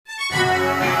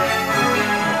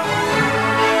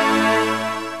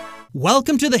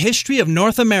Welcome to the History of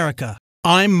North America.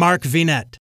 I'm Mark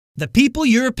Vinet. The people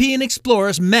European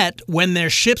explorers met when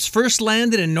their ships first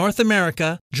landed in North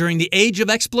America during the Age of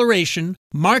Exploration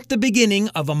marked the beginning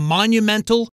of a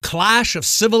monumental clash of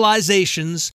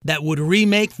civilizations that would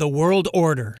remake the world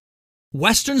order.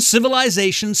 Western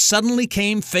civilization suddenly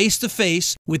came face to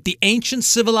face with the ancient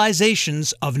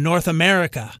civilizations of North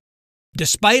America.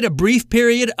 Despite a brief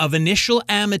period of initial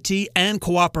amity and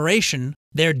cooperation,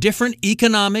 their different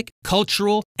economic,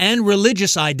 cultural, and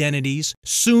religious identities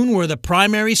soon were the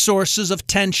primary sources of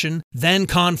tension, then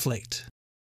conflict.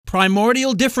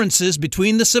 Primordial differences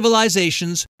between the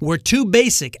civilizations were too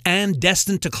basic and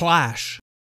destined to clash.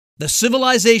 The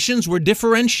civilizations were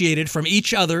differentiated from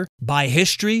each other by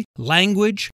history,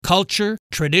 language, culture,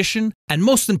 tradition, and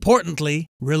most importantly,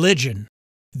 religion.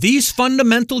 These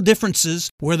fundamental differences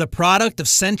were the product of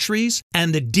centuries,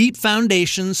 and the deep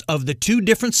foundations of the two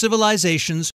different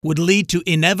civilizations would lead to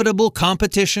inevitable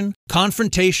competition,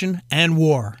 confrontation, and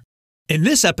war. In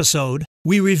this episode,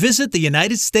 we revisit the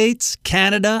United States,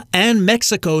 Canada, and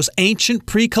Mexico's ancient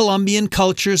pre-Columbian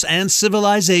cultures and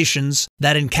civilizations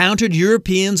that encountered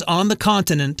Europeans on the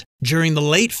continent during the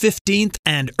late 15th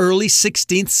and early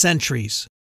 16th centuries.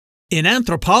 In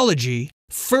anthropology,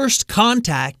 first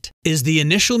contact is the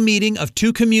initial meeting of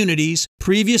two communities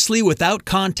previously without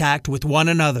contact with one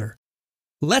another.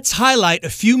 Let's highlight a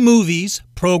few movies,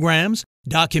 programs,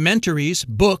 documentaries,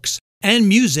 books, and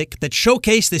music that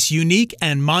showcase this unique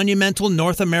and monumental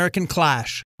North American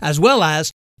clash, as well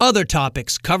as other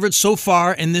topics covered so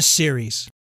far in this series.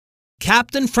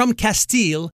 Captain from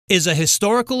Castile is a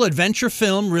historical adventure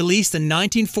film released in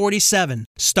 1947,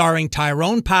 starring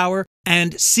Tyrone Power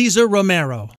and Cesar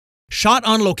Romero. Shot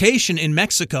on location in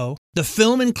Mexico, the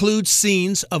film includes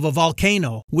scenes of a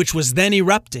volcano, which was then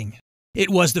erupting. It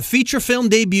was the feature film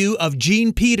debut of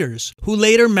Jean Peters, who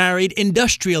later married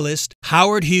industrialist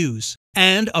Howard Hughes,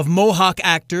 and of Mohawk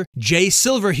actor Jay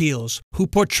Silverheels, who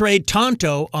portrayed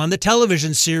Tonto on the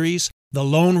television series The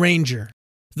Lone Ranger.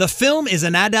 The film is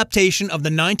an adaptation of the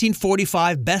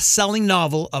 1945 best-selling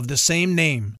novel of the same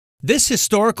name. This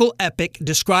historical epic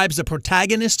describes the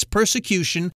protagonist's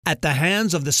persecution at the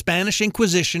hands of the Spanish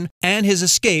Inquisition and his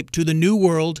escape to the New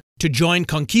World to join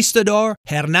conquistador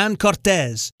Hernán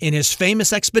Cortés in his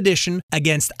famous expedition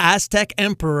against Aztec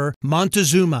Emperor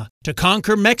Montezuma to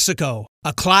conquer Mexico,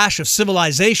 a clash of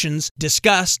civilizations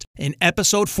discussed in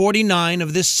episode 49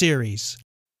 of this series.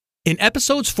 In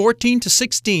episodes 14 to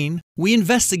 16, we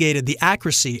investigated the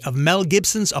accuracy of Mel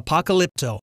Gibson's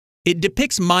Apocalypto. It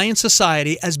depicts Mayan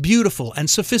society as beautiful and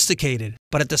sophisticated,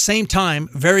 but at the same time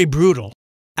very brutal.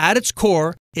 At its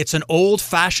core, it's an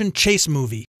old-fashioned chase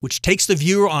movie, which takes the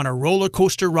viewer on a roller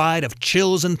coaster ride of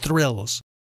chills and thrills.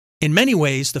 In many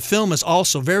ways, the film is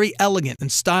also very elegant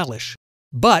and stylish.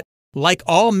 But, like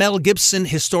all Mel Gibson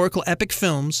historical epic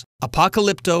films,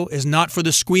 Apocalypto is not for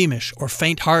the squeamish or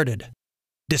faint-hearted.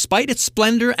 Despite its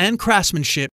splendor and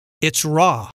craftsmanship, it's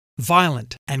raw,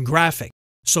 violent, and graphic.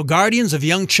 So guardians of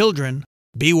young children,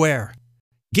 beware.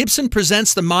 Gibson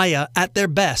presents the Maya at their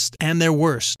best and their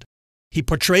worst. He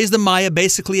portrays the Maya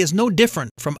basically as no different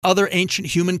from other ancient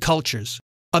human cultures,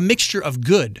 a mixture of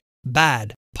good,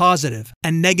 bad, positive,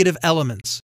 and negative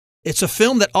elements. It's a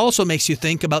film that also makes you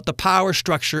think about the power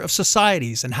structure of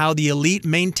societies and how the elite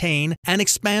maintain and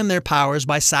expand their powers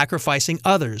by sacrificing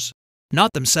others.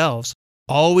 Not themselves,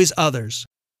 always others.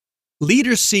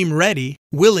 Leaders seem ready,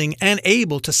 willing, and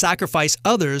able to sacrifice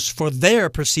others for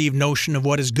their perceived notion of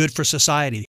what is good for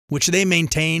society, which they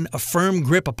maintain a firm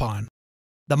grip upon.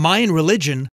 The Mayan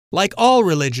religion, like all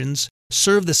religions,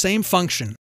 serve the same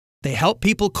function. They help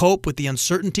people cope with the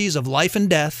uncertainties of life and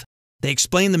death, they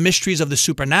explain the mysteries of the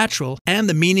supernatural and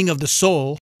the meaning of the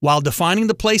soul, while defining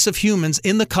the place of humans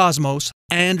in the cosmos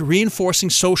and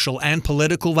reinforcing social and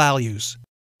political values.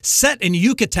 Set in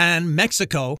Yucatan,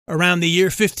 Mexico, around the year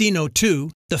 1502,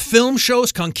 the film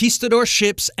shows conquistador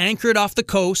ships anchored off the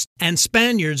coast and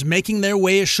Spaniards making their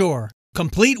way ashore,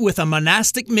 complete with a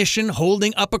monastic mission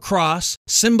holding up a cross,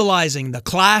 symbolizing the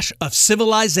clash of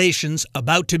civilizations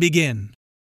about to begin.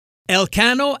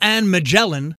 Elcano and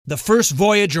Magellan, the first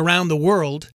voyage around the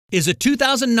world, is a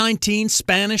 2019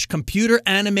 Spanish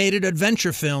computer-animated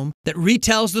adventure film that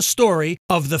retells the story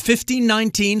of the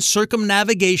 1519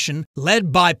 circumnavigation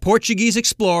led by Portuguese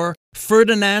explorer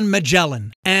Ferdinand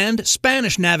Magellan and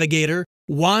Spanish navigator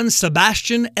Juan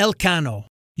Sebastian Elcano.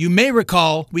 You may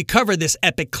recall we covered this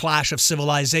epic clash of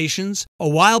civilizations a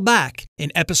while back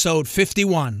in episode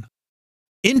 51.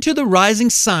 Into the Rising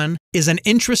Sun is an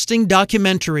interesting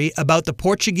documentary about the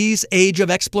Portuguese age of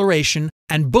exploration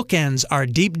and bookends our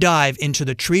deep dive into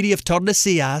the Treaty of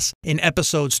Tordesillas in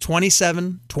episodes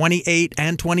 27, 28,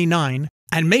 and 29,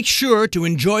 and make sure to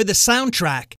enjoy the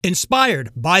soundtrack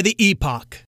inspired by the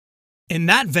epoch. In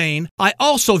that vein, I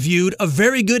also viewed a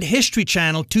very good History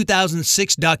Channel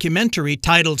 2006 documentary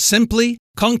titled simply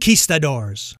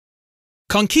Conquistadors.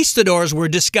 Conquistadors were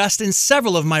discussed in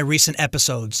several of my recent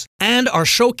episodes and are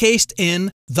showcased in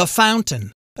The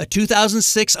Fountain, a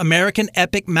 2006 American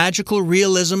epic magical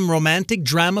realism romantic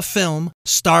drama film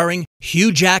starring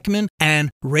Hugh Jackman and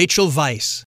Rachel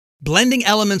Weisz. Blending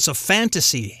elements of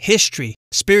fantasy, history,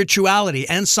 spirituality,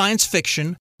 and science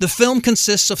fiction, the film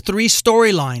consists of 3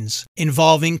 storylines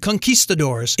involving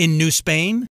conquistadors in New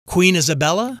Spain, Queen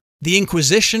Isabella, the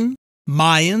Inquisition,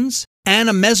 Mayans, and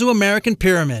a Mesoamerican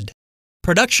pyramid.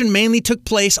 Production mainly took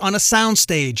place on a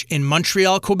soundstage in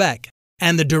Montreal, Quebec,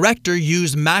 and the director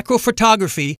used macro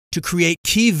photography to create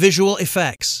key visual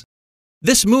effects.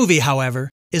 This movie, however,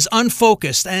 is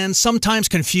unfocused and sometimes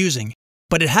confusing,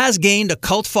 but it has gained a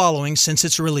cult following since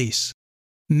its release.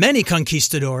 Many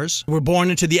conquistadors were born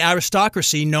into the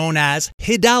aristocracy known as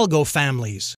Hidalgo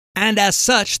families, and as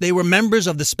such they were members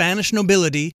of the Spanish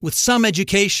nobility with some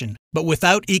education, but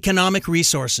without economic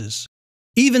resources.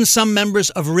 Even some members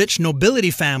of rich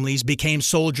nobility families became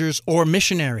soldiers or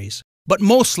missionaries, but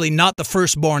mostly not the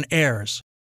firstborn heirs.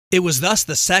 It was thus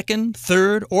the second,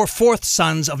 third, or fourth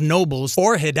sons of nobles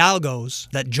or hidalgos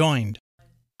that joined.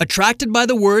 Attracted by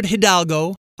the word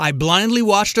Hidalgo, I blindly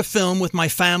watched a film with my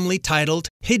family titled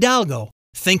Hidalgo,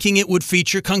 thinking it would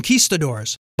feature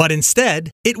conquistadors, but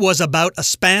instead, it was about a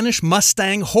Spanish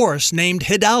Mustang horse named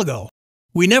Hidalgo.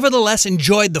 We nevertheless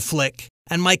enjoyed the flick,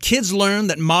 and my kids learned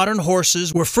that modern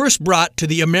horses were first brought to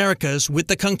the Americas with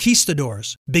the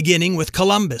conquistadors, beginning with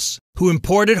Columbus, who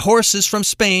imported horses from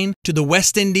Spain to the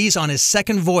West Indies on his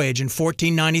second voyage in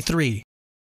 1493.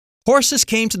 Horses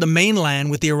came to the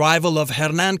mainland with the arrival of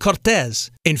Hernán Cortés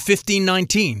in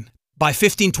 1519. By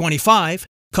 1525,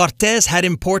 Cortés had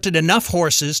imported enough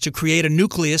horses to create a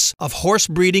nucleus of horse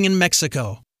breeding in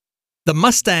Mexico. The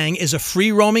Mustang is a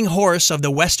free-roaming horse of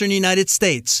the western United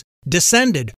States,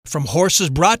 descended from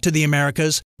horses brought to the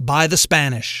Americas by the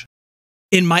Spanish.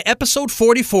 In my episode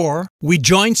 44, we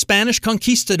joined Spanish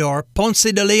conquistador Ponce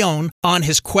de León on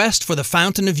his quest for the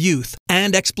Fountain of Youth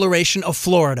and exploration of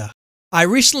Florida. I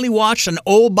recently watched an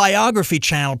old biography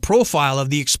channel profile of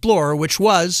the explorer which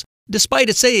was, despite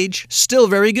its age, still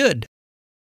very good.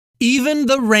 Even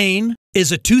the Rain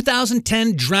is a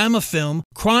 2010 drama film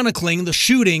chronicling the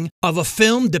shooting of a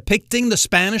film depicting the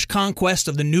Spanish conquest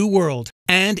of the New World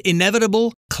and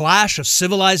inevitable clash of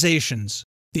civilizations,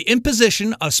 the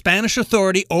imposition of Spanish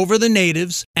authority over the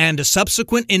natives, and a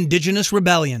subsequent indigenous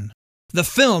rebellion. The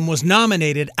film was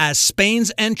nominated as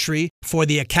Spain's entry for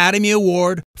the Academy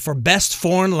Award for Best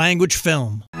Foreign Language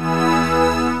Film.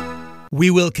 We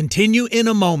will continue in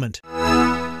a moment.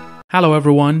 Hello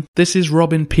everyone, this is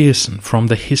Robin Pearson from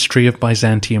the History of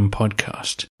Byzantium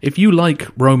podcast. If you like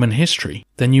Roman history,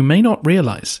 then you may not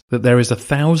realize that there is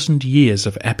 1,000 years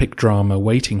of epic drama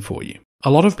waiting for you. A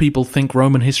lot of people think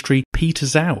Roman history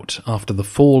peters out after the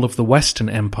fall of the Western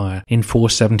Empire in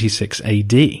 476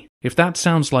 AD. If that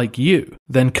sounds like you,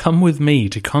 then come with me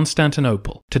to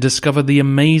Constantinople to discover the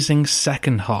amazing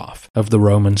second half of the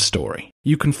Roman story.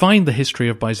 You can find the History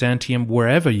of Byzantium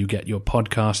wherever you get your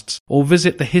podcasts or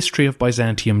visit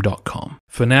thehistoryofbyzantium.com.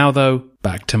 For now though,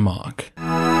 back to Mark.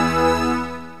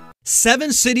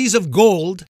 7 Cities of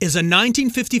Gold is a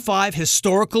 1955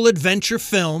 historical adventure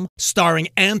film starring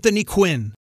Anthony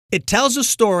Quinn. It tells the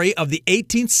story of the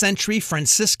 18th century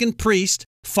Franciscan priest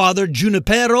Father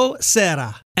Junipero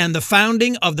Serra and the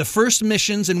founding of the first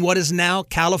missions in what is now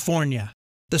California.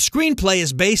 The screenplay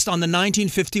is based on the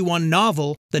 1951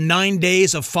 novel The 9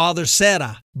 Days of Father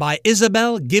Serra by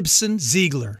Isabel Gibson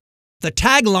Ziegler. The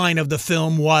tagline of the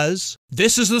film was,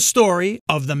 "This is the story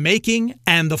of the making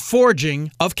and the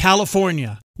forging of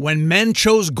California, when men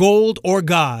chose gold or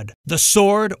God, the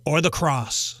sword or the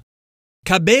cross."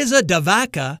 Cabeza de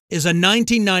Vaca is a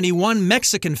 1991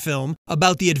 Mexican film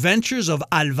about the adventures of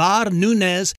Alvar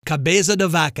Núñez Cabeza de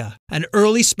Vaca, an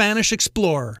early Spanish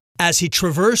explorer, as he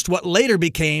traversed what later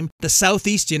became the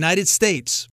southeast United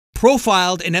States.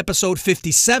 Profiled in episode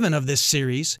 57 of this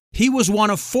series, he was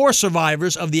one of 4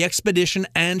 survivors of the expedition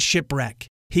and shipwreck.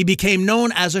 He became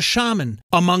known as a shaman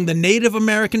among the Native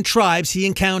American tribes he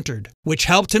encountered, which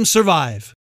helped him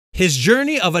survive. His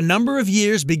journey of a number of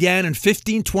years began in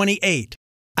 1528.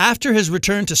 After his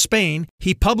return to Spain,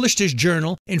 he published his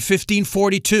journal in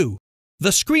 1542.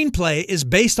 The screenplay is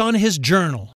based on his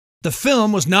journal. The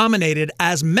film was nominated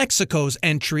as Mexico's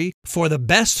entry for the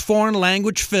Best Foreign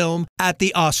Language Film at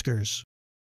the Oscars.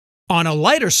 On a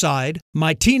lighter side,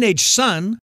 my teenage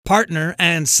son, partner,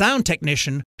 and sound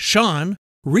technician, Sean,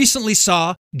 recently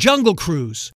saw Jungle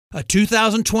Cruise, a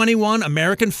 2021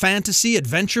 American fantasy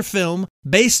adventure film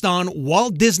based on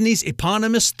Walt Disney's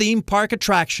eponymous theme park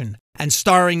attraction and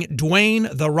starring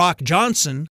Dwayne "The Rock"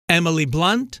 Johnson, Emily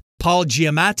Blunt, Paul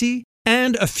Giamatti,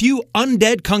 and a few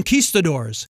undead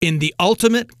conquistadors in the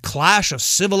ultimate clash of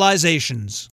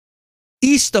civilizations.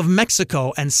 East of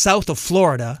Mexico and south of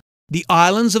Florida, the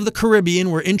islands of the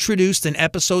Caribbean were introduced in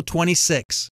episode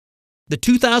 26. The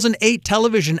 2008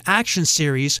 television action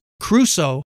series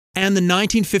Crusoe and the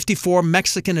 1954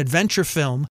 Mexican adventure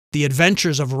film The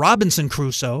Adventures of Robinson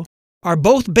Crusoe are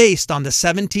both based on the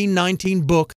 1719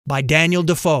 book by Daniel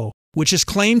Defoe, which is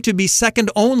claimed to be second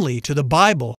only to the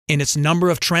Bible in its number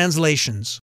of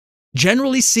translations.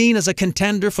 Generally seen as a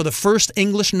contender for the first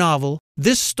English novel,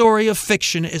 this story of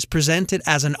fiction is presented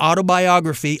as an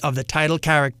autobiography of the title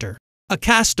character, a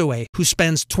castaway who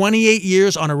spends 28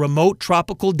 years on a remote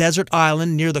tropical desert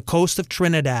island near the coast of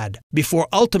Trinidad before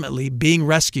ultimately being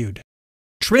rescued.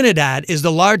 Trinidad is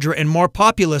the larger and more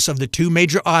populous of the two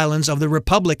major islands of the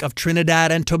Republic of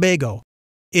Trinidad and Tobago.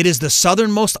 It is the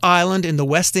southernmost island in the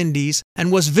West Indies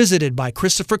and was visited by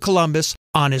Christopher Columbus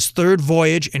on his third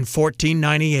voyage in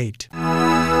 1498.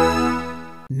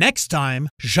 Next time,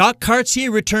 Jacques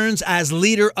Cartier returns as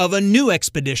leader of a new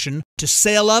expedition to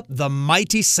sail up the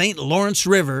mighty St. Lawrence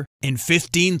River in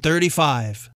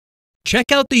 1535.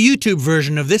 Check out the YouTube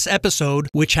version of this episode,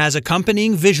 which has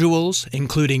accompanying visuals,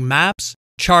 including maps,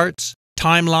 charts,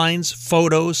 timelines,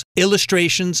 photos,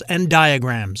 illustrations, and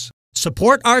diagrams.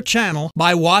 Support our channel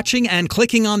by watching and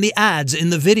clicking on the ads in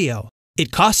the video.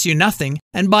 It costs you nothing,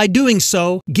 and by doing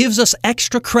so, gives us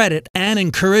extra credit and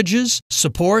encourages,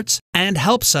 supports, and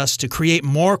helps us to create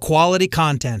more quality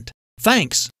content.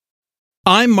 Thanks!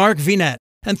 I'm Mark Vinet,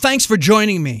 and thanks for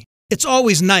joining me. It's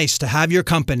always nice to have your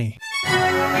company.